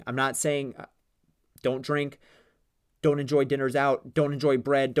I'm not saying don't drink, don't enjoy dinners out, don't enjoy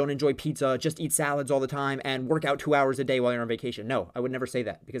bread, don't enjoy pizza, just eat salads all the time and work out 2 hours a day while you're on vacation. No, I would never say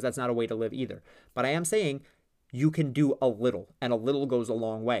that because that's not a way to live either. But I am saying you can do a little, and a little goes a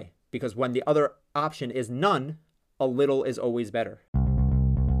long way, because when the other option is none, a little is always better.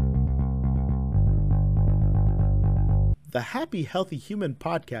 The Happy Healthy Human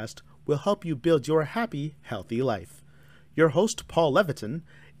podcast will help you build your happy, healthy life. Your host, Paul Leviton,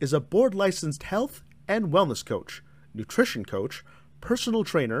 is a board-licensed health and wellness coach, nutrition coach, personal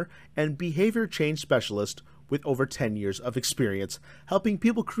trainer, and behavior change specialist with over 10 years of experience helping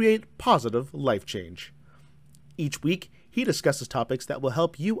people create positive life change. Each week, he discusses topics that will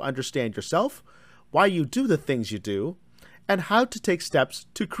help you understand yourself, why you do the things you do, and how to take steps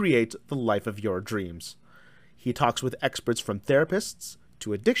to create the life of your dreams. He talks with experts from therapists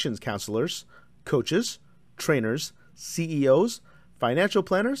to addictions counselors, coaches, trainers, CEOs, financial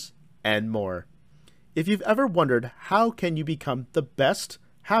planners, and more. If you've ever wondered how can you become the best,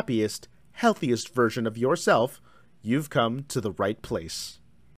 happiest, healthiest version of yourself, you've come to the right place.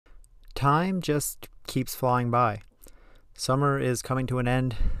 Time just keeps flying by. Summer is coming to an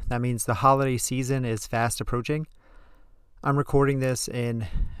end. That means the holiday season is fast approaching. I'm recording this in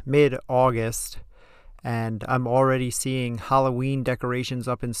mid-August, and I'm already seeing Halloween decorations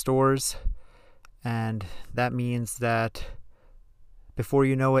up in stores. And that means that before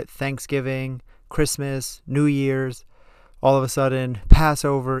you know it, Thanksgiving, Christmas, New Year's, all of a sudden,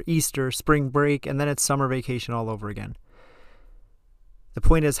 Passover, Easter, spring break, and then it's summer vacation all over again. The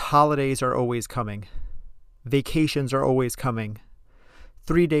point is, holidays are always coming. Vacations are always coming.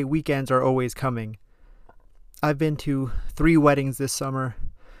 3-day weekends are always coming. I've been to 3 weddings this summer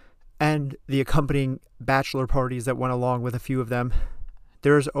and the accompanying bachelor parties that went along with a few of them.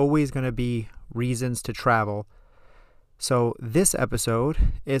 There's always going to be reasons to travel. So this episode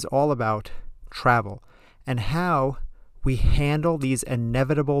is all about travel and how we handle these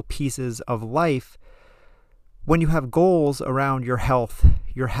inevitable pieces of life when you have goals around your health,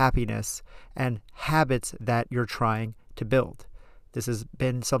 your happiness, and habits that you're trying to build. This has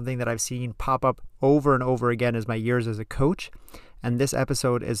been something that I've seen pop up over and over again as my years as a coach, and this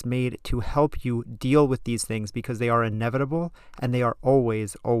episode is made to help you deal with these things because they are inevitable and they are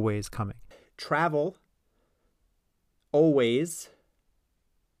always, always coming. Travel always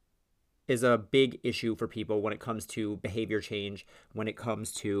is a big issue for people when it comes to behavior change, when it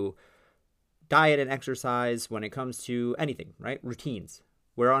comes to diet and exercise, when it comes to anything, right? Routines.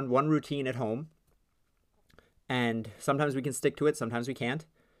 We're on one routine at home, and sometimes we can stick to it, sometimes we can't.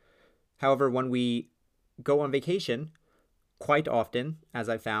 However, when we go on vacation, quite often, as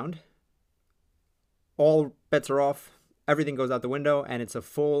I found, all bets are off, everything goes out the window, and it's a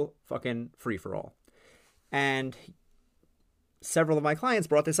full fucking free-for-all. And several of my clients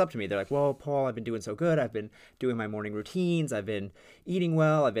brought this up to me. They're like, well, Paul, I've been doing so good. I've been doing my morning routines. I've been eating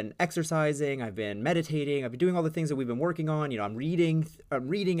well. I've been exercising. I've been meditating. I've been doing all the things that we've been working on. I'm reading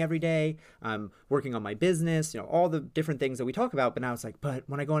every day. I'm working on my business, all the different things that we talk about. But now it's like, but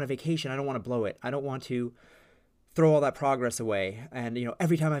when I go on a vacation, I don't want to blow it. I don't want to throw all that progress away. And,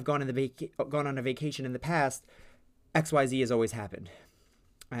 every time I've gone on a vacation in the past, XYZ has always happened.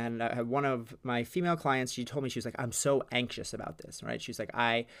 And one of my female clients, she told me, she was like, I'm so anxious about this, right? She's like,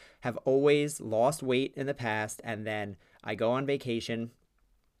 I have always lost weight in the past, and then I go on vacation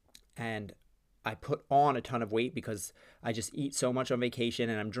and I put on a ton of weight because I just eat so much on vacation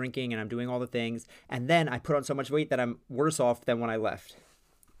and I'm drinking and I'm doing all the things. And then I put on so much weight that I'm worse off than when I left.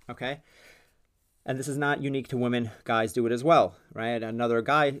 Okay? And this is not unique to women. Guys do it as well, right? Another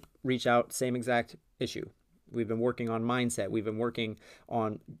guy reached out, same exact issue. We've been working on mindset. We've been working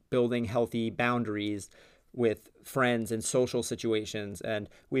on building healthy boundaries with friends and social situations. And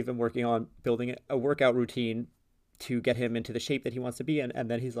we've been working on building a workout routine to get him into the shape that he wants to be in.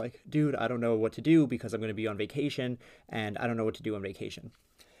 And then he's like, dude, I don't know what to do because I'm going to be on vacation and I don't know what to do on vacation.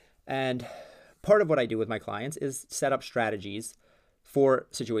 And part of what I do with my clients is set up strategies for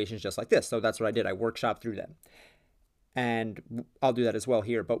situations just like this. So that's what I did. I workshop through them. And I'll do that as well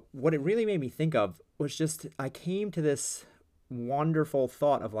here. But what it really made me think of was just, I came to this wonderful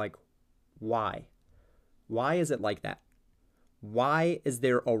thought of like, why? Why is it like that? Why is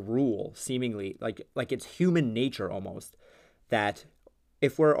there a rule, seemingly, like it's human nature almost, that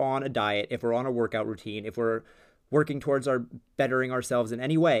if we're on a diet, if we're on a workout routine, if we're working towards our bettering ourselves in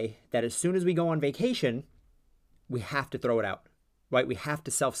any way, that as soon as we go on vacation, we have to throw it out. Right? We have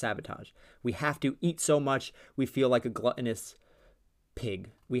to self-sabotage. We have to eat so much we feel like a gluttonous pig.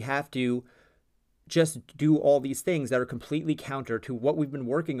 We have to just do all these things that are completely counter to what we've been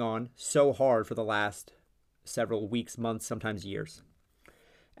working on so hard for the last several weeks, months, sometimes years.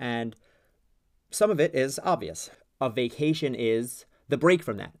 And some of it is obvious. A vacation is the break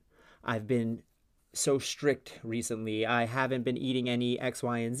from that. I've been so strict recently. I haven't been eating any X,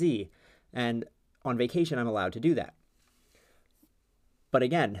 Y, and Z. And on vacation, I'm allowed to do that. But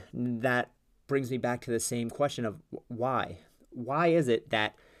again, that brings me back to the same question of why? Why is it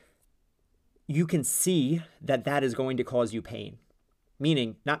that you can see that that is going to cause you pain?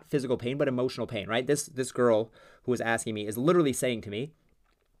 Meaning not physical pain, but emotional pain, right? This girl who was asking me is literally saying to me,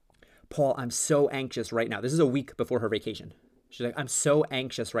 Paul, I'm so anxious right now. This is a week before her vacation. She's like, I'm so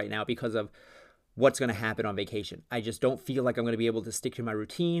anxious right now because of what's going to happen on vacation. I just don't feel like I'm going to be able to stick to my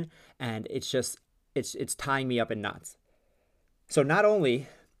routine. And it's tying me up in knots. So not only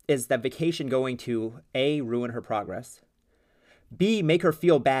is that vacation going to A, ruin her progress, B, make her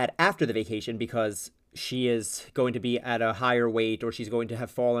feel bad after the vacation because she is going to be at a higher weight or she's going to have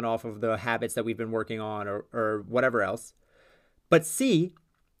fallen off of the habits that we've been working on or whatever else. But C,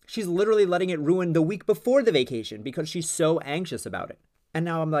 she's literally letting it ruin the week before the vacation because she's so anxious about it. And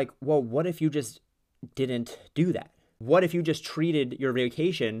now I'm like, well, what if you just didn't do that? What if you just treated your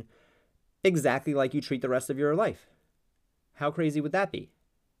vacation exactly like you treat the rest of your life? How crazy would that be?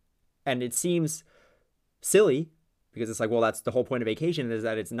 And it seems silly because it's like, well, that's the whole point of vacation is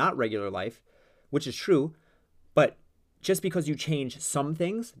that it's not regular life, which is true. But just because you change some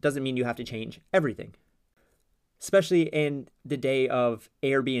things doesn't mean you have to change everything. Especially in the day of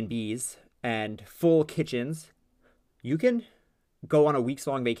Airbnbs and full kitchens, you can go on a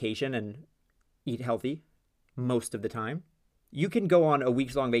weeks-long vacation and eat healthy most of the time. You can go on a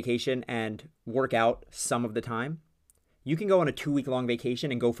weeks-long vacation and work out some of the time. You can go on a 2-week-long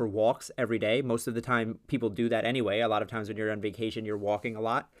vacation and go for walks every day. Most of the time, people do that anyway. A lot of times when you're on vacation, you're walking a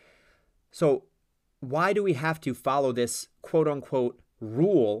lot. So why do we have to follow this quote-unquote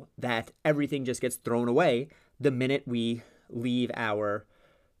rule that everything just gets thrown away the minute we leave our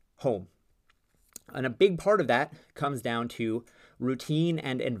home? And a big part of that comes down to routine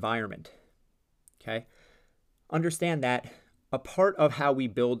and environment. Okay? Understand that a part of how we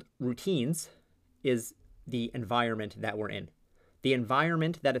build routines is the environment that we're in. The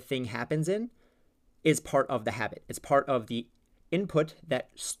environment that a thing happens in is part of the habit. It's part of the input that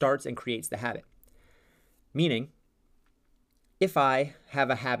starts and creates the habit. Meaning, if I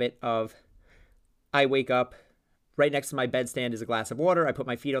have a habit of I wake up, right next to my bedstand is a glass of water, I put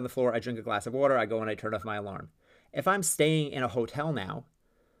my feet on the floor, I drink a glass of water, I go and I turn off my alarm. If I'm staying in a hotel now,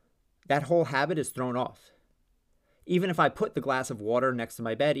 that whole habit is thrown off. Even if I put the glass of water next to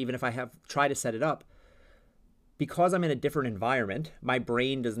my bed, even if I have tried to set it up, because I'm in a different environment, my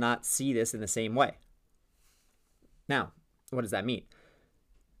brain does not see this in the same way. Now, what does that mean?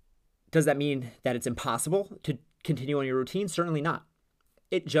 Does that mean that it's impossible to continue on your routine? Certainly not.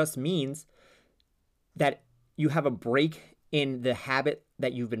 It just means that you have a break in the habit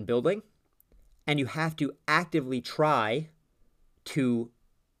that you've been building, and you have to actively try to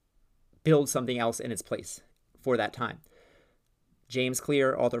build something else in its place for that time. James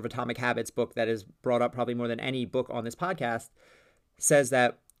Clear, author of Atomic Habits, book that is brought up probably more than any book on this podcast, says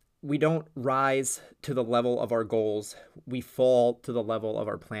that we don't rise to the level of our goals, we fall to the level of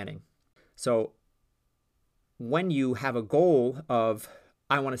our planning. So when you have a goal of,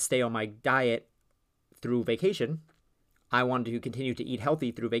 I want to stay on my diet through vacation, I want to continue to eat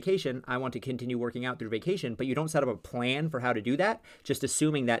healthy through vacation, I want to continue working out through vacation, but you don't set up a plan for how to do that, just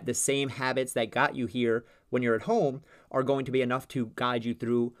assuming that the same habits that got you here when you're at home are going to be enough to guide you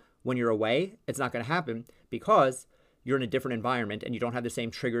through when you're away. It's not going to happen because you're in a different environment and you don't have the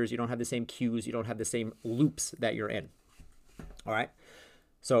same triggers, you don't have the same cues, you don't have the same loops that you're in. All right.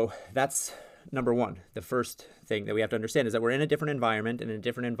 So that's number one. The first thing that we have to understand is that we're in a different environment, and a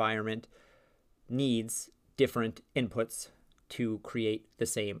different environment needs different inputs to create the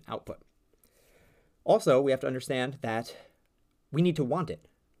same output. Also, we have to understand that we need to want it,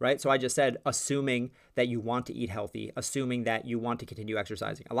 right? So I just said, assuming that you want to eat healthy, assuming that you want to continue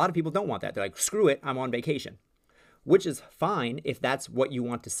exercising. A lot of people don't want that. They're like, screw it, I'm on vacation, which is fine if that's what you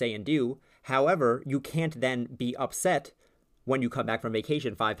want to say and do. However, you can't then be upset when you come back from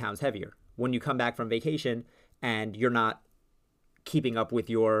vacation 5 pounds heavier. When you come back from vacation and you're not keeping up with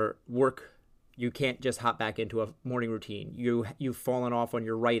your work, you can't just hop back into a morning routine. You've fallen off on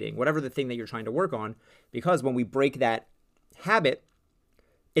your writing, whatever the thing that you're trying to work on, because when we break that habit,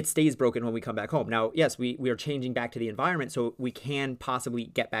 it stays broken when we come back home. Now, yes, we are changing back to the environment, so we can possibly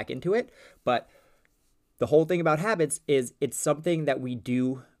get back into it. But the whole thing about habits is it's something that we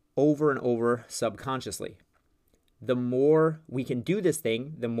do over and over subconsciously. The more we can do this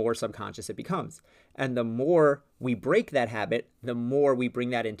thing, the more subconscious it becomes. And the more we break that habit, the more we bring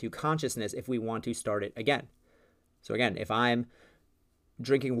that into consciousness if we want to start it again. So again, if I'm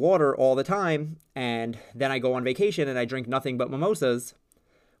drinking water all the time, and then I go on vacation and I drink nothing but mimosas,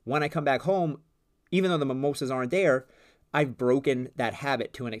 when I come back home, even though the mimosas aren't there, I've broken that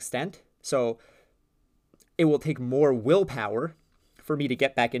habit to an extent. So it will take more willpower for me to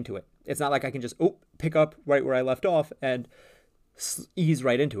get back into it. It's not like I can just pick up right where I left off and ease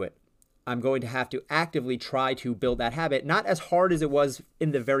right into it. I'm going to have to actively try to build that habit, not as hard as it was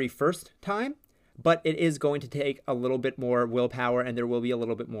in the very first time, but it is going to take a little bit more willpower, and there will be a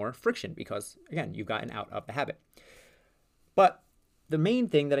little bit more friction because, again, you've gotten out of the habit. But the main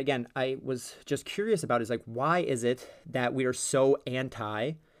thing that, again, I was just curious about is like, why is it that we are so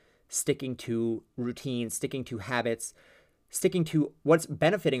anti sticking to routines, sticking to habits, sticking to what's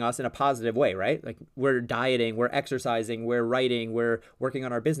benefiting us in a positive way, right? Like we're dieting, we're exercising, we're writing, we're working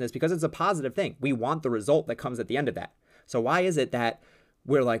on our business because it's a positive thing. We want the result that comes at the end of that. So why is it that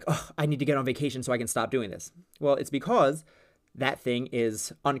we're like, oh, I need to get on vacation so I can stop doing this? Well, it's because that thing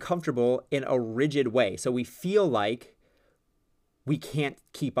is uncomfortable in a rigid way. So we feel like we can't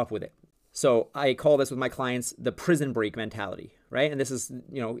keep up with it. So I call this with my clients the prison break mentality, right? And this is,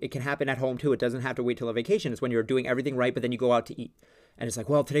 it can happen at home too. It doesn't have to wait till a vacation. It's when you're doing everything right, but then you go out to eat. And it's like,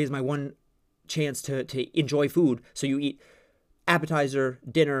 well, today's my one chance to enjoy food. So you eat appetizer,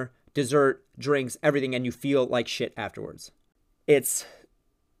 dinner, dessert, drinks, everything, and you feel like shit afterwards. It's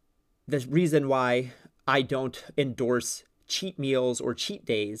the reason why I don't endorse cheat meals or cheat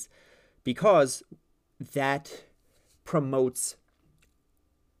days, because that promotes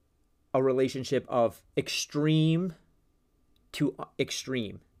a relationship of extreme to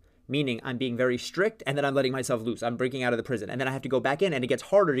extreme, meaning I'm being very strict and then I'm letting myself loose. I'm breaking out of the prison and then I have to go back in, and it gets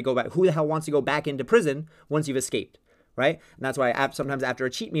harder to go back. Who the hell wants to go back into prison once you've escaped, right? And that's why sometimes after a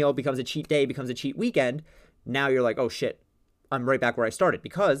cheat meal becomes a cheat day, becomes a cheat weekend. Now you're like, oh shit, I'm right back where I started,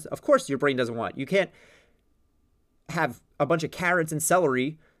 because of course your brain doesn't want. You can't have a bunch of carrots and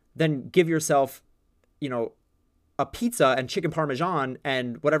celery, then give yourself, a pizza and chicken parmesan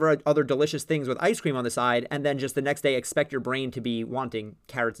and whatever other delicious things with ice cream on the side, and then just the next day expect your brain to be wanting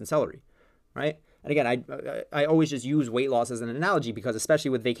carrots and celery, right? And again, I always just use weight loss as an analogy because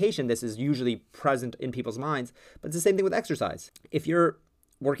especially with vacation, this is usually present in people's minds, but it's the same thing with exercise. If you're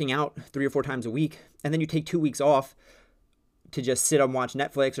working out 3 or 4 times a week and then you take 2 weeks off to just sit and watch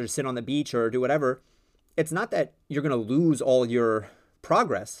Netflix or sit on the beach or do whatever, it's not that you're going to lose all your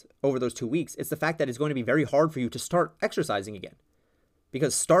progress over those 2 weeks. It's the fact that it's going to be very hard for you to start exercising again,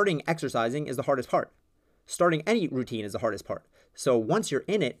 because starting exercising is the hardest part. Starting any routine is the hardest part. So once you're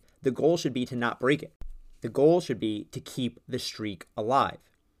in it, the goal should be to not break it. The goal should be to keep the streak alive.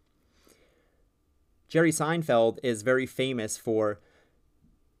 Jerry Seinfeld is very famous for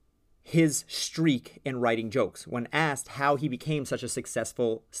his streak in writing jokes. When asked how he became such a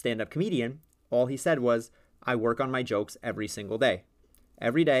successful stand-up comedian, all he said was, I work on my jokes every single day.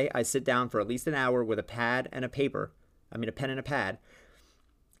 Every day, I sit down for at least an hour with a pen and a pad,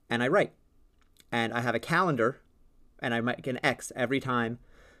 and I write. And I have a calendar, and I make an X every time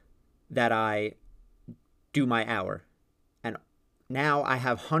that I do my hour. And now I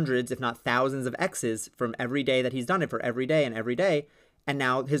have hundreds, if not thousands of X's from every day that he's done it, for every day and every day. And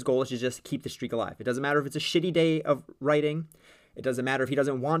now his goal is to just keep the streak alive. It doesn't matter if it's a shitty day of writing. It doesn't matter if he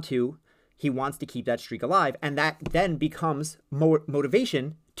doesn't want to. He wants to keep that streak alive. And that then becomes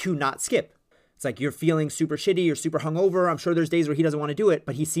motivation to not skip. It's like you're feeling super shitty, you're super hungover. I'm sure there's days where he doesn't want to do it,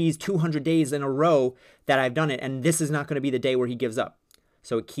 but he sees 200 days in a row that I've done it. And this is not going to be the day where he gives up.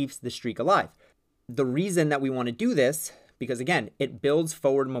 So it keeps the streak alive. The reason that we want to do this, because again, it builds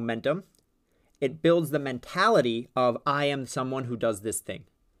forward momentum. It builds the mentality of I am someone who does this thing.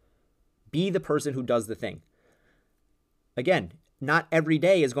 Be the person who does the thing. Again, not every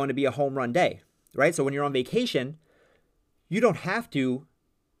day is going to be a home run day, right? So when you're on vacation, you don't have to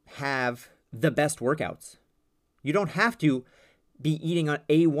have the best workouts. You don't have to be eating an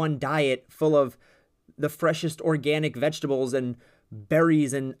A1 diet full of the freshest organic vegetables and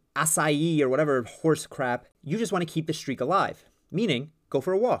berries and acai or whatever horse crap. You just want to keep the streak alive, meaning go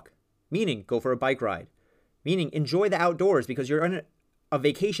for a walk, meaning go for a bike ride, meaning enjoy the outdoors because you're on a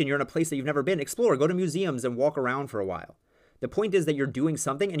vacation, you're in a place that you've never been. Explore, go to museums and walk around for a while. The point is that you're doing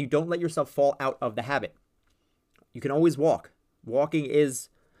something and you don't let yourself fall out of the habit. You can always walk. Walking is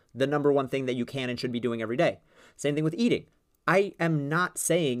the number one thing that you can and should be doing every day. Same thing with eating. I am not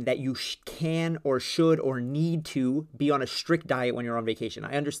saying that you can or should or need to be on a strict diet when you're on vacation.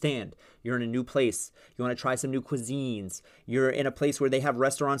 I understand you're in a new place. You want to try some new cuisines. You're in a place where they have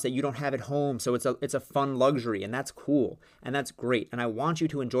restaurants that you don't have at home. So it's a fun luxury, and that's cool and that's great. And I want you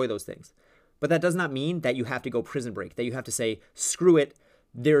to enjoy those things. But that does not mean that you have to go prison break, that you have to say, screw it,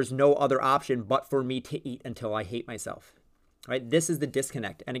 there's no other option but for me to eat until I hate myself. right? This is the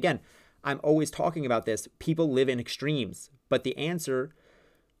disconnect. And again, I'm always talking about this. People live in extremes, but the answer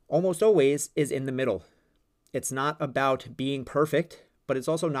almost always is in the middle. It's not about being perfect, but it's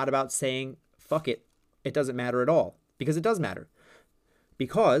also not about saying, fuck it, it doesn't matter at all, because it does matter.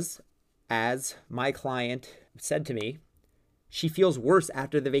 Because, as my client said to me, she feels worse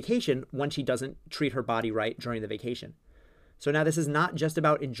after the vacation when she doesn't treat her body right during the vacation. So now this is not just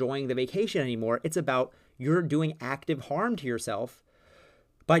about enjoying the vacation anymore. It's about you're doing active harm to yourself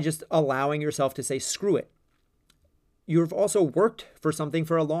by just allowing yourself to say, screw it. You've also worked for something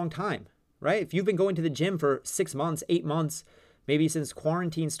for a long time, right? If you've been going to the gym for 6 months, 8 months, maybe since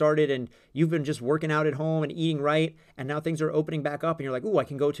quarantine started, and you've been just working out at home and eating right, and now things are opening back up and you're like, ooh, I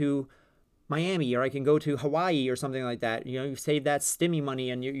can go to Miami or I can go to Hawaii or something like that. You know, you've saved that stimmy money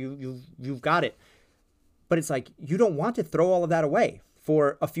and you've got it. But it's like, you don't want to throw all of that away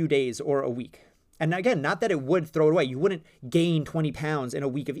for a few days or a week. And again, not that it would throw it away. You wouldn't gain 20 pounds in a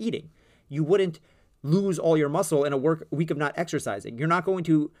week of eating. You wouldn't lose all your muscle in a week of not exercising. You're not going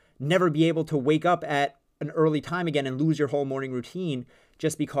to never be able to wake up at an early time again and lose your whole morning routine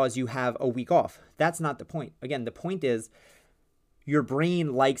just because you have a week off. That's not the point. Again, the point is your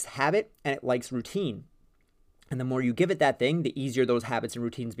brain likes habit and it likes routine. And the more you give it that thing, the easier those habits and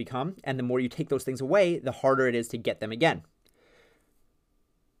routines become. And the more you take those things away, the harder it is to get them again.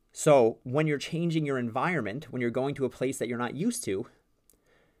 So when you're changing your environment, when you're going to a place that you're not used to,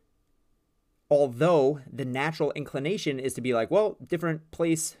 although the natural inclination is to be like, well, different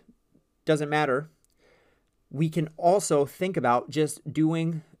place doesn't matter, we can also think about just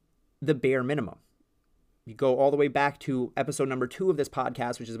doing the bare minimum. You go all the way back to episode number 2 of this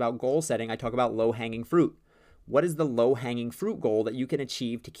podcast, which is about goal setting. I talk about low-hanging fruit. What is the low-hanging fruit goal that you can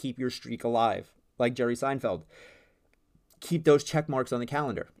achieve to keep your streak alive? Like Jerry Seinfeld. Keep those check marks on the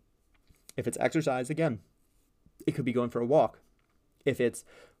calendar. If it's exercise, again, it could be going for a walk. If it's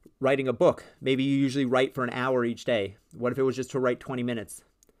writing a book, maybe you usually write for an hour each day. What if it was just to write 20 minutes?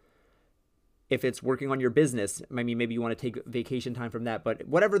 If it's working on your business, I mean, maybe you want to take vacation time from that. But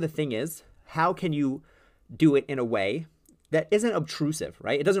whatever the thing is, how can you do it in a way that isn't obtrusive,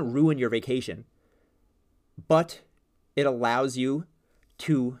 right? It doesn't ruin your vacation, but it allows you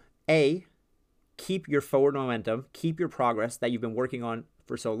to, A, keep your forward momentum, keep your progress that you've been working on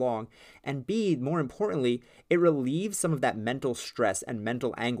for so long, and B, more importantly, it relieves some of that mental stress and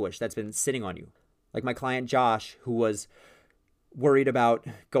mental anguish that's been sitting on you. Like my client Josh, who was worried about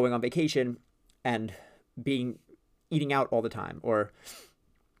going on vacation and eating out all the time, or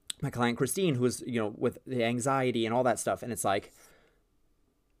my client Christine, who was, with the anxiety and all that stuff. And it's like,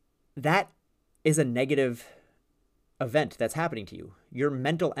 that is a negative event that's happening to you. Your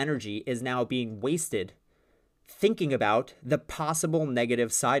mental energy is now being wasted thinking about the possible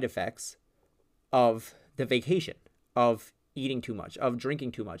negative side effects of the vacation, of eating too much, of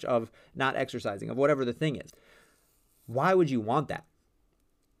drinking too much, of not exercising, of whatever the thing is. Why would you want that?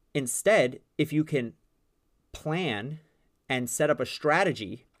 Instead, if you can plan and set up a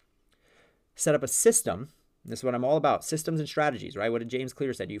strategy, set up a system, this is what I'm all about, systems and strategies, right? What did James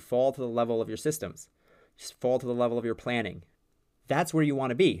Clear said? You fall to the level of your systems. Just fall to the level of your planning. That's where you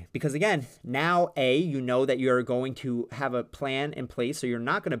want to be. Because again, now A, you know that you're going to have a plan in place, so you're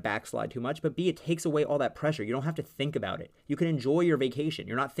not going to backslide too much, but B, it takes away all that pressure. You don't have to think about it. You can enjoy your vacation.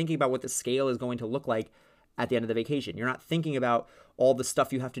 You're not thinking about what the scale is going to look like at the end of the vacation. You're not thinking about all the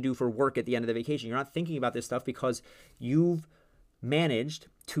stuff you have to do for work at the end of the vacation. You're not thinking about this stuff because you've managed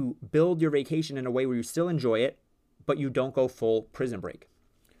to build your vacation in a way where you still enjoy it, but you don't go full prison break.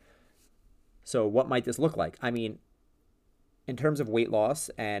 So what might this look like? I mean, in terms of weight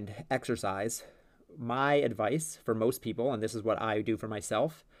loss and exercise, my advice for most people, and this is what I do for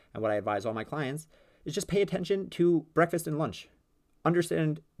myself and what I advise all my clients, is just pay attention to breakfast and lunch.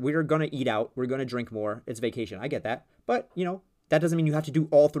 Understand we're going to eat out. We're going to drink more. It's vacation. I get that. But, that doesn't mean you have to do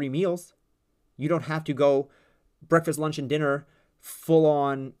all 3 meals. You don't have to go breakfast, lunch, and dinner full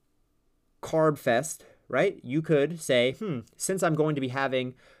on carb fest, right? You could say, since I'm going to be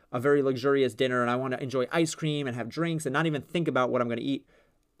having a very luxurious dinner and I want to enjoy ice cream and have drinks and not even think about what I'm going to eat,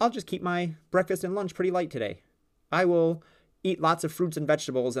 I'll just keep my breakfast and lunch pretty light today. I will eat lots of fruits and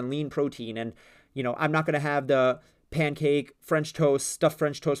vegetables and lean protein. And, I'm not going to have the pancake, French toast, stuffed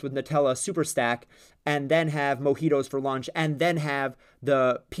French toast with Nutella, super stack, and then have mojitos for lunch, and then have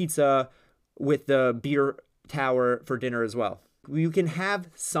the pizza with the beer tower for dinner as well. You can have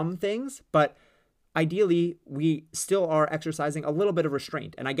some things, but ideally, we still are exercising a little bit of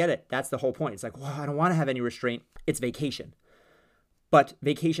restraint. And I get it. That's the whole point. It's like, well, I don't want to have any restraint. It's vacation. But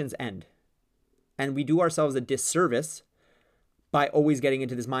vacations end. And we do ourselves a disservice by always getting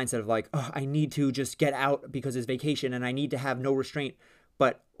into this mindset of like, oh, I need to just get out because it's vacation and I need to have no restraint.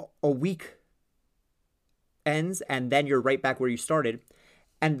 But a week ends and then you're right back where you started.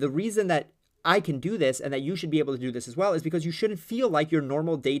 And the reason that I can do this and that you should be able to do this as well is because you shouldn't feel like your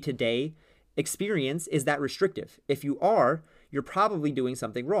normal day-to-day experience is that restrictive. If you are, you're probably doing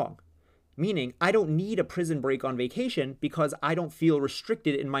something wrong. Meaning, I don't need a prison break on vacation because I don't feel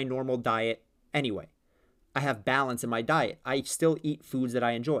restricted in my normal diet anyway. I have balance in my diet. I still eat foods that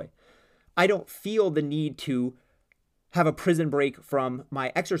I enjoy. I don't feel the need to have a prison break from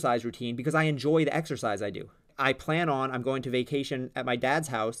my exercise routine because I enjoy the exercise I do. I'm going to vacation at my dad's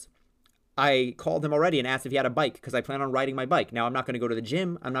house. I called him already and asked if he had a bike because I plan on riding my bike. Now, I'm not going to go to the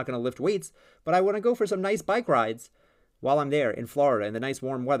gym. I'm not going to lift weights, but I want to go for some nice bike rides while I'm there in Florida in the nice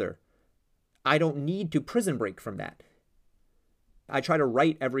warm weather. I don't need to prison break from that. I try to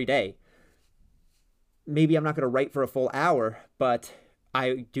write every day. Maybe I'm not going to write for a full hour, but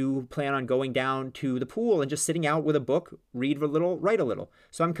I do plan on going down to the pool and just sitting out with a book, read a little, write a little.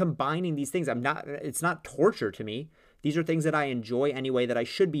 So I'm combining these things. It's not torture to me. These are things that I enjoy anyway that I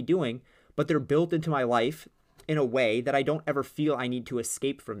should be doing, but they're built into my life in a way that I don't ever feel I need to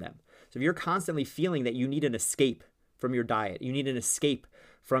escape from them. So if you're constantly feeling that you need an escape from your diet, you need an escape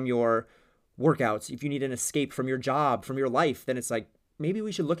from your workouts, if you need an escape from your job, from your life, then it's like, maybe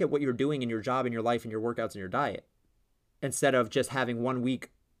we should look at what you're doing in your job and your life and your workouts and your diet instead of just having 1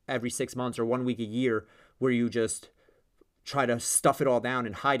 week every 6 months or 1 week a year where you just try to stuff it all down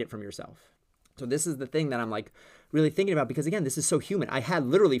and hide it from yourself. So this is the thing that I'm like really thinking about because again, this is so human. I had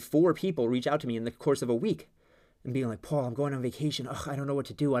literally 4 people reach out to me in the course of a week and being like, Paul, I'm going on vacation. Ugh, I don't know what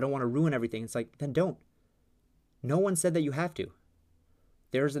to do. I don't want to ruin everything. It's like, then don't. No one said that you have to.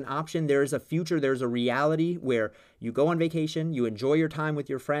 There's an option, there's a future, there's a reality where you go on vacation, you enjoy your time with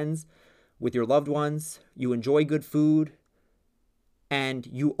your friends, with your loved ones, you enjoy good food, and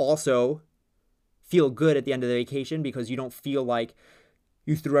you also feel good at the end of the vacation because you don't feel like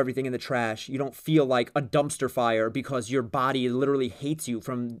you threw everything in the trash. You don't feel like a dumpster fire because your body literally hates you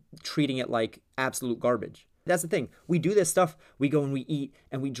from treating it like absolute garbage. That's the thing. We do this stuff. We go and we eat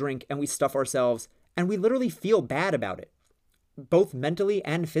and we drink and we stuff ourselves and we literally feel bad about it, both mentally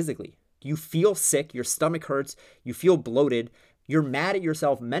and physically. You feel sick, your stomach hurts, you feel bloated, you're mad at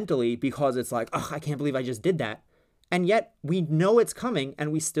yourself mentally because it's like, oh, I can't believe I just did that. And yet we know it's coming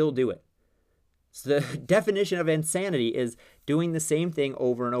and we still do it. So the definition of insanity is doing the same thing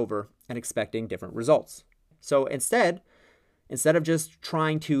over and over and expecting different results. So instead of just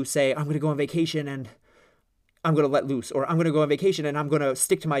trying to say, I'm going to go on vacation and I'm going to let loose, or I'm going to go on vacation and I'm going to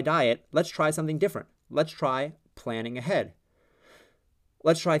stick to my diet, let's try something different. Let's try planning ahead.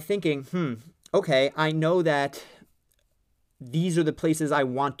 Let's try thinking, okay, I know that these are the places I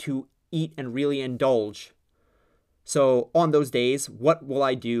want to eat and really indulge. So on those days, what will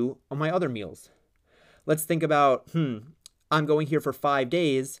I do on my other meals? Let's think about, I'm going here for 5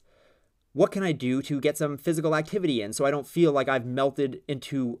 days. What can I do to get some physical activity in so I don't feel like I've melted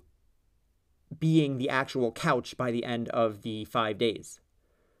into being the actual couch by the end of the 5 days?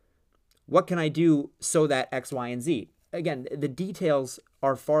 What can I do so that X, Y, and Z? Again, the details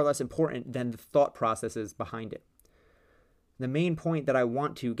are far less important than the thought processes behind it. The main point that I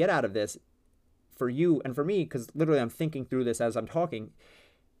want to get out of this for you and for me, because literally I'm thinking through this as I'm talking,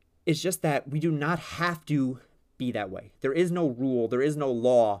 is just that we do not have to be that way. There is no rule, there is no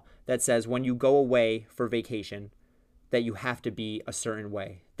law that says when you go away for vacation that you have to be a certain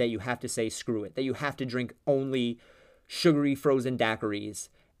way, that you have to say screw it, that you have to drink only sugary frozen daiquiris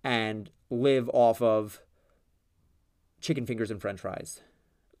and live off of chicken fingers and french fries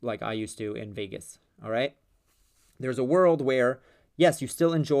like I used to in Vegas, all right? There's a world where, yes, you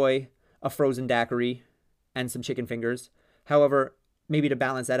still enjoy a frozen daiquiri and some chicken fingers. However, maybe to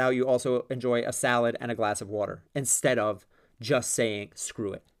balance that out, you also enjoy a salad and a glass of water instead of just saying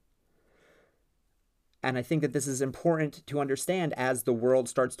screw it. And I think that this is important to understand as the world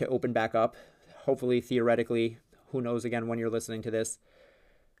starts to open back up, hopefully, theoretically, who knows again when you're listening to this,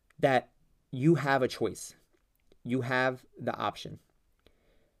 that you have a choice. You have the option.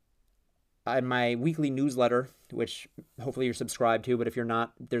 In my weekly newsletter, which hopefully you're subscribed to, but if you're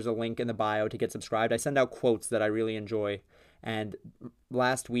not, there's a link in the bio to get subscribed. I send out quotes that I really enjoy. And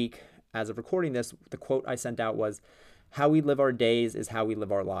last week, as of recording this, the quote I sent out was, "How we live our days is how we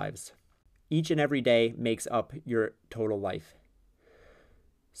live our lives." Each and every day makes up your total life.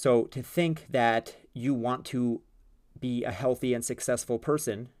 So to think that you want to be a healthy and successful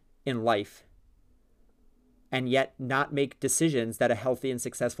person in life and yet not make decisions that a healthy and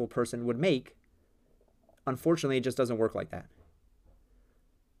successful person would make, unfortunately, it just doesn't work like that.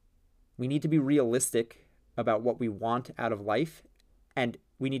 We need to be realistic about what we want out of life, and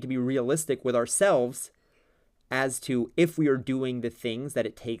we need to be realistic with ourselves as to if we are doing the things that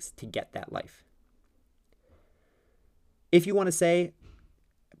it takes to get that life. If you want to say,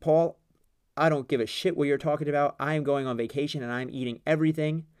 Paul, I don't give a shit what you're talking about. I am going on vacation and I'm eating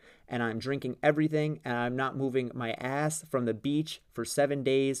everything and I'm drinking everything and I'm not moving my ass from the beach for 7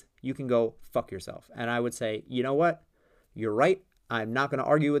 days. You can go fuck yourself. And I would say, you know what? You're right. I'm not going to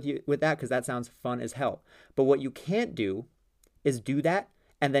argue with you with that because that sounds fun as hell. But what you can't do is do that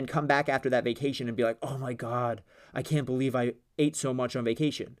and then come back after that vacation and be like, oh my God, I can't believe I ate so much on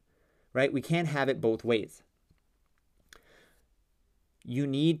vacation, right? We can't have it both ways. You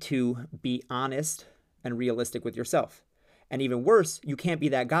need to be honest and realistic with yourself. And even worse, you can't be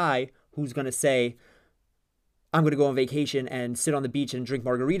that guy who's going to say, I'm going to go on vacation and sit on the beach and drink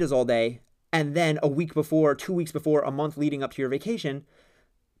margaritas all day. And then a week before, 2 weeks before, a month leading up to your vacation,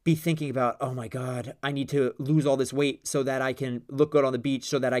 be thinking about, oh my God, I need to lose all this weight so that I can look good on the beach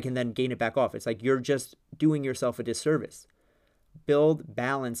so that I can then gain it back off. It's like you're just doing yourself a disservice. Build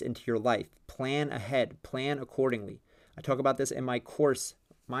balance into your life. Plan ahead. Plan accordingly. I talk about this in my course,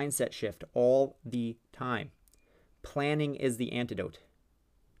 Mindset Shift, all the time. Planning is the antidote.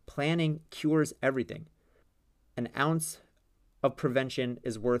 Planning cures everything. An ounce of prevention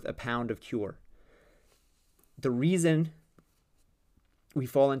is worth a pound of cure. The reason we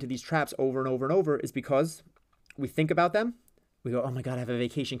fall into these traps over and over and over is because we think about them. We go, oh my God, I have a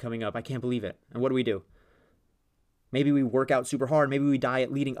vacation coming up. I can't believe it. And what do? Maybe we work out super hard. Maybe we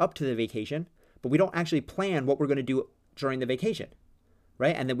diet leading up to the vacation, but we don't actually plan what we're going to do during the vacation,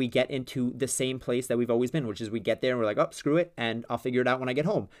 right? And then we get into the same place that we've always been, which is we get there and we're like, oh, screw it. And I'll figure it out when I get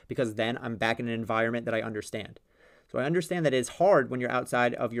home because then I'm back in an environment that I understand. So I understand that it's hard when you're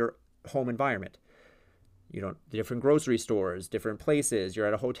outside of your home environment. You don't, different grocery stores, different places, you're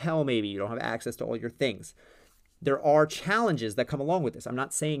at a hotel maybe, you don't have access to all your things. There are challenges that come along with this. I'm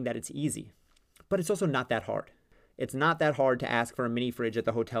not saying that it's easy, but it's also not that hard. It's not that hard to ask for a mini fridge at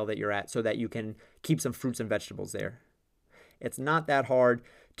the hotel that you're at so that you can keep some fruits and vegetables there. It's not that hard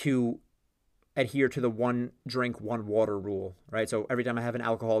to adhere to the one drink, one water rule, right? So every time I have an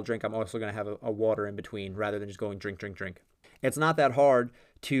alcohol drink, I'm also going to have a water in between rather than just going drink, drink, drink. It's not that hard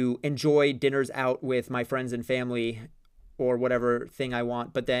to enjoy dinners out with my friends and family or whatever thing I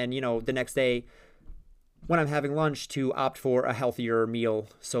want. But then, the next day when I'm having lunch to opt for a healthier meal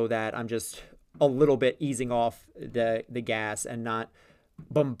so that I'm just a little bit easing off the gas and not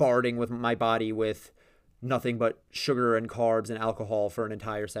bombarding with my body with nothing but sugar and carbs and alcohol for an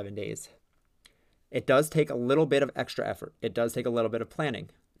entire 7 days. It does take a little bit of extra effort. It does take a little bit of planning.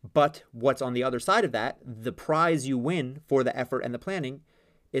 But what's on the other side of that, the prize you win for the effort and the planning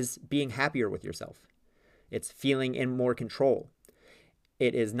is being happier with yourself. It's feeling in more control.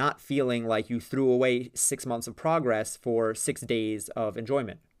 It is not feeling like you threw away 6 months of progress for 6 days of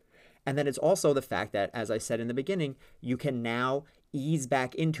enjoyment. And then it's also the fact that, as I said in the beginning, you can now ease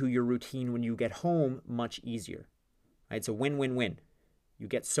back into your routine when you get home much easier. Right? It's a win-win-win. You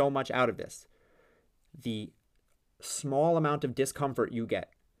get so much out of this. The small amount of discomfort you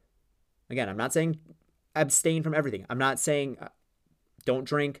get. Again, I'm not saying abstain from everything. I'm not saying don't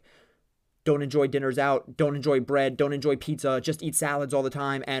drink, don't enjoy dinners out, don't enjoy bread, don't enjoy pizza, just eat salads all the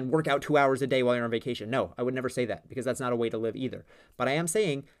time and work out 2 hours a day while you're on vacation. No, I would never say that because that's not a way to live either. But I am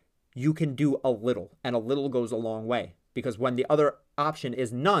saying you can do a little, and a little goes a long way because when the other option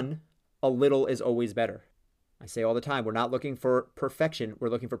is none, a little is always better. I say all the time, we're not looking for perfection, we're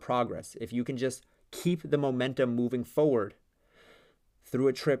looking for progress. If you can just keep the momentum moving forward through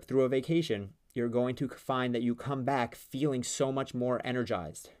a trip, through a vacation, you're going to find that you come back feeling so much more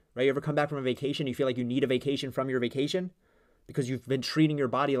energized, right? You ever come back from a vacation, you feel like you need a vacation from your vacation because you've been treating your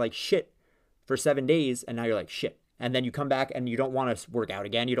body like shit for 7 days and now you're like shit. And then you come back and you don't want to work out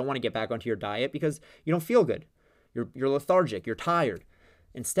again. You don't want to get back onto your diet because you don't feel good. You're lethargic, you're tired.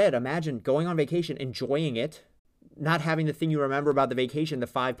 Instead, imagine going on vacation, enjoying it, not having the thing you remember about the vacation, the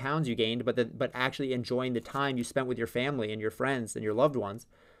 5 pounds you gained, but actually enjoying the time you spent with your family and your friends and your loved ones.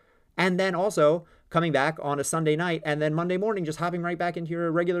 And then also coming back on a Sunday night and then Monday morning just hopping right back into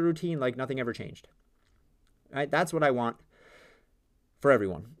your regular routine like nothing ever changed. Right? That's what I want for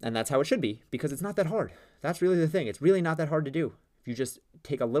everyone. And that's how it should be because it's not that hard. That's really the thing. It's really not that hard to do. If you just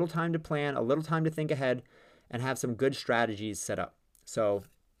take a little time to plan, a little time to think ahead, and have some good strategies set up. So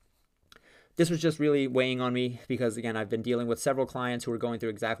this was just really weighing on me because, again, I've been dealing with several clients who are going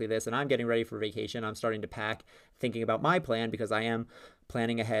through exactly this, and I'm getting ready for vacation. I'm starting to pack, thinking about my plan because I am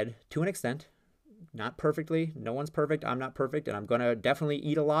planning ahead to an extent, not perfectly. No one's perfect. I'm not perfect. And I'm going to definitely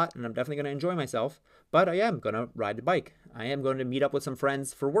eat a lot and I'm definitely going to enjoy myself. But I am going to ride the bike. I am going to meet up with some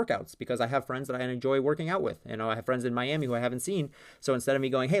friends for workouts because I have friends that I enjoy working out with. I have friends in Miami who I haven't seen. So instead of me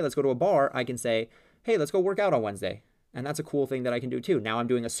going, hey, let's go to a bar, I can say, hey, let's go work out on Wednesday. And that's a cool thing that I can do too. Now I'm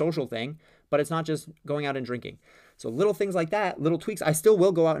doing a social thing, but it's not just going out and drinking. So little things like that, little tweaks. I still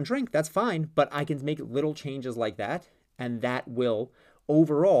will go out and drink. That's fine. But I can make little changes like that. And that will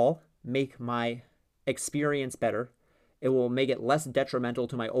overall make my experience better. It will make it less detrimental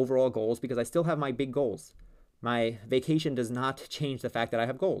to my overall goals because I still have my big goals. My vacation does not change the fact that I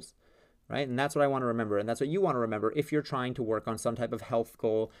have goals, right? And that's what I want to remember. And that's what you want to remember if you're trying to work on some type of health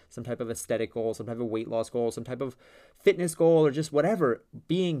goal, some type of aesthetic goal, some type of weight loss goal, some type of fitness goal, or just whatever,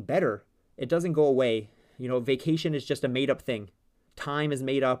 being better. It doesn't go away. Vacation is just a made up thing. Time is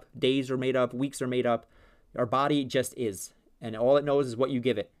made up. Days are made up. Weeks are made up. Our body just is. And all it knows is what you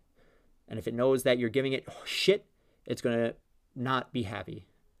give it. And if it knows that you're giving it shit, it's going to not be happy.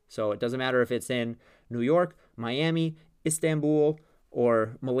 So it doesn't matter if it's in New York, Miami, Istanbul,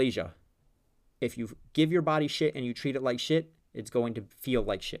 or Malaysia. If you give your body shit and you treat it like shit, it's going to feel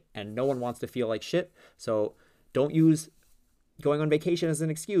like shit. And no one wants to feel like shit. So don't use going on vacation as an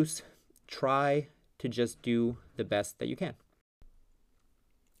excuse. Try to just do the best that you can.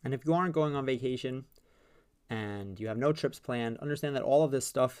 And if you aren't going on vacation and you have no trips planned, understand that all of this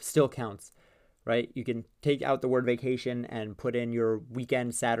stuff still counts, right? You can take out the word vacation and put in your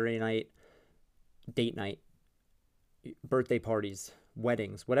weekend, Saturday night, date night, birthday parties,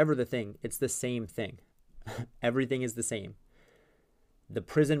 weddings, whatever the thing, it's the same thing. Everything is the same. The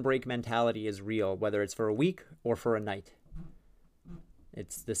prison break mentality is real, whether it's for a week or for a night.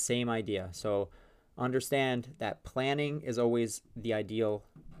 It's the same idea. So understand that planning is always the ideal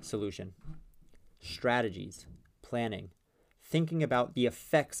solution. Strategies, planning, thinking about the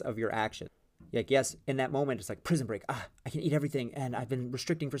effects of your action. Like, yes, in that moment, it's like prison break. I can eat everything and I've been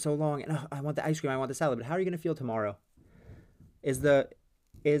restricting for so long and I want the ice cream, I want the salad. But how are you going to feel tomorrow? Is the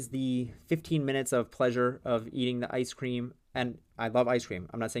 15 minutes of pleasure of eating the ice cream, and I love ice cream.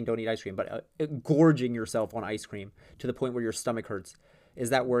 I'm not saying don't eat ice cream, but gorging yourself on ice cream to the point where your stomach hurts. Is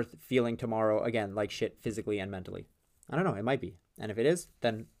that worth feeling tomorrow, again, like shit physically and mentally? I don't know. It might be. And if it is,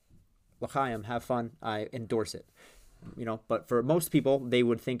 then l'chaim, have fun. I endorse it. But for most people, they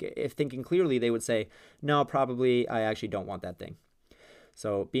would think, if thinking clearly, they would say, no, probably I actually don't want that thing.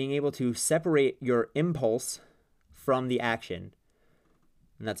 So being able to separate your impulse from the action,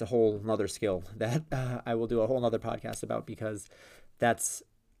 and that's a whole nother skill that I will do a whole nother podcast about because that's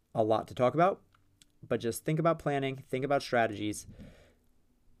a lot to talk about. But just think about planning, think about strategies,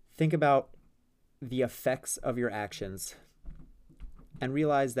 think about the effects of your actions, and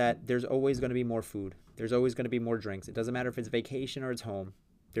realize that there's always going to be more food. There's always going to be more drinks. It doesn't matter if it's vacation or it's home.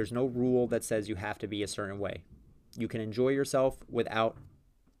 There's no rule that says you have to be a certain way. You can enjoy yourself without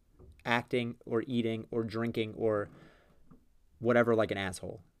acting or eating or drinking or whatever like an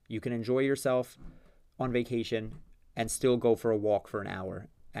asshole. You can enjoy yourself on vacation and still go for a walk for an hour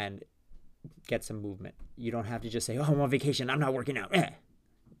and get some movement. You don't have to just say, oh, I'm on vacation, I'm not working out.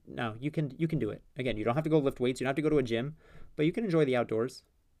 No, you can do it. Again, you don't have to go lift weights. You don't have to go to a gym, but you can enjoy the outdoors.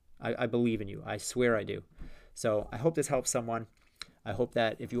 I believe in you. I swear I do. So I hope this helps someone. I hope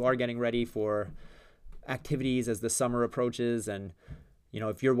that if you are getting ready for activities as the summer approaches, and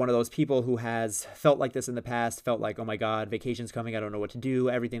if you're one of those people who has felt like this in the past, felt like, oh my God, vacation's coming, I don't know what to do,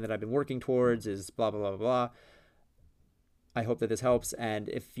 everything that I've been working towards is blah, blah, blah, blah. I hope that this helps. And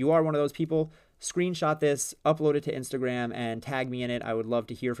if you are one of those people, screenshot this, upload it to Instagram, and tag me in it. I would love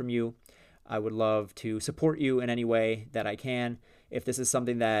to hear from you. I would love to support you in any way that I can. If this is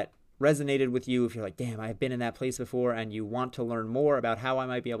something that resonated with you, if you're like, damn, I've been in that place before, and you want to learn more about how I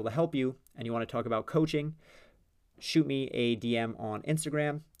might be able to help you, and you want to talk about coaching, shoot me a DM on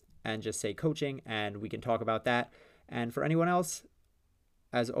Instagram and just say coaching, and we can talk about that. And for anyone else,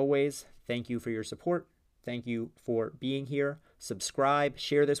 as always, thank you for your support. Thank you for being here. Subscribe,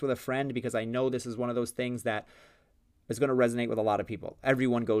 share this with a friend, because I know this is one of those things that is going to resonate with a lot of people.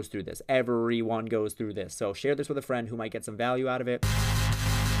 Everyone goes through this. Everyone goes through this. So share this with a friend who might get some value out of it.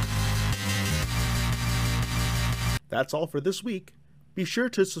 That's all for this week. Be sure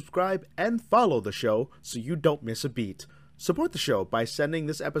to subscribe and follow the show so you don't miss a beat. Support the show by sending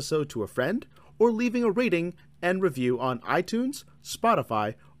this episode to a friend or leaving a rating and review on iTunes,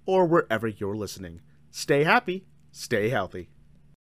 Spotify, or wherever you're listening. Stay happy, stay healthy.